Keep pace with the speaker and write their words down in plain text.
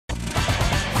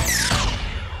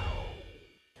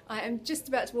I am just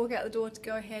about to walk out the door to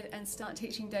go ahead and start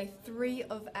teaching day 3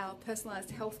 of our personalised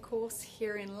health course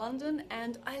here in London,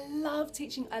 and I love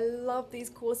teaching. I love these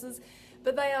courses,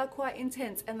 but they are quite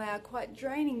intense and they are quite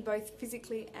draining both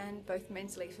physically and both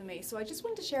mentally for me. So I just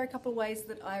wanted to share a couple of ways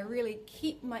that I really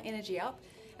keep my energy up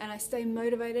and I stay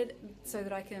motivated so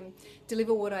that I can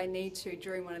deliver what I need to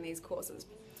during one of these courses.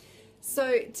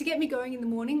 So to get me going in the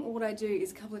morning, what I do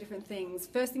is a couple of different things.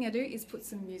 First thing I do is put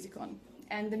some music on.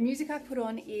 And the music I put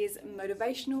on is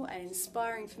motivational and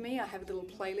inspiring for me. I have a little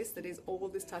playlist that is all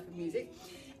this type of music.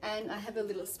 And I have a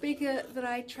little speaker that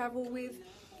I travel with,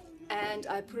 and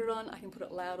I put it on. I can put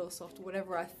it loud or soft,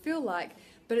 whatever I feel like.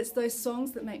 But it's those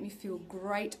songs that make me feel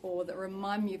great or that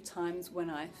remind me of times when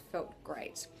I felt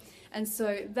great. And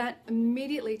so that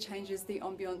immediately changes the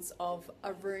ambience of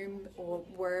a room or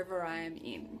wherever I am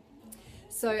in.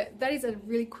 So that is a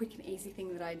really quick and easy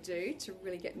thing that I do to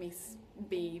really get me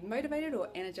be motivated or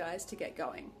energized to get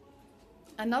going.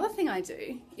 Another thing I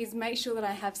do is make sure that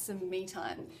I have some me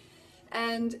time.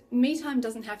 And me time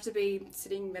doesn't have to be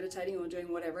sitting, meditating or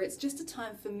doing whatever. It's just a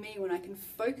time for me when I can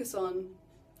focus on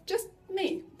just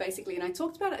me, basically. And I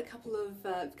talked about it a couple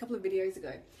of videos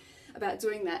ago about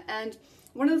doing that. And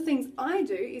one of the things I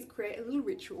do is create a little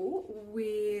ritual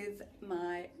with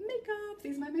my makeup.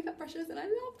 These are my makeup brushes and I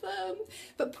love them.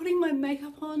 But putting my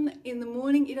makeup on in the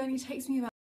morning, it only takes me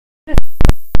about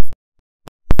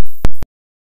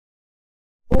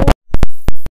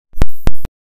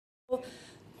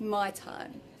my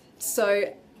time.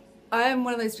 So I am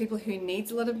one of those people who needs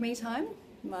a lot of me time.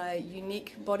 My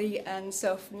unique body and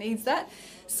self needs that.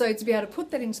 So to be able to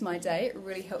put that into my day, it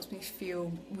really helps me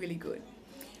feel really good.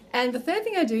 And the third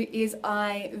thing I do is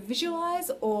I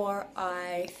visualize or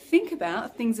I think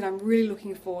about things that I'm really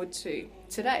looking forward to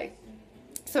today.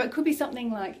 So it could be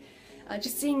something like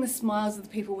just seeing the smiles of the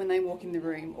people when they walk in the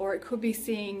room, or it could be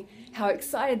seeing how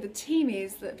excited the team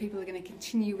is that people are going to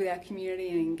continue with our community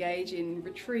and engage in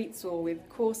retreats or with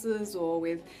courses or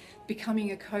with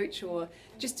becoming a coach or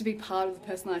just to be part of the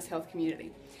personalised health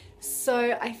community.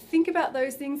 So I think about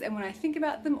those things, and when I think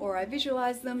about them or I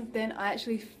visualize them, then I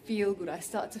actually feel good. I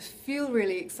start to feel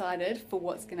really excited for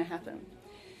what's going to happen.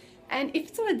 And if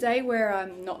it's on a day where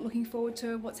I'm not looking forward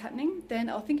to what's happening, then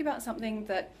I'll think about something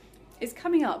that is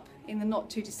coming up in the not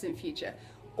too distant future.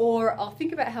 Or I'll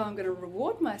think about how I'm going to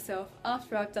reward myself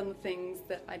after I've done the things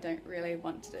that I don't really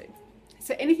want to do.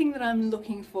 So anything that I'm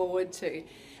looking forward to,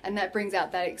 and that brings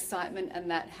out that excitement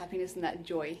and that happiness and that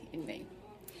joy in me.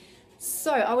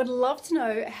 So I would love to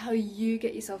know how you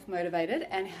get yourself motivated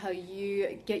and how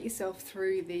you get yourself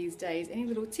through these days. Any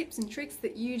little tips and tricks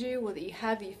that you do or that you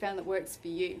have that you found that works for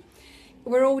you.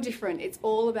 We're all different. It's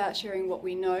all about sharing what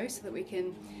we know so that we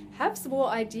can have some more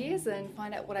ideas and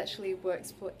find out what actually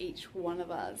works for each one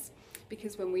of us.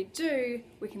 Because when we do,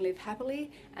 we can live happily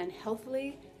and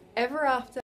healthily ever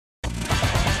after.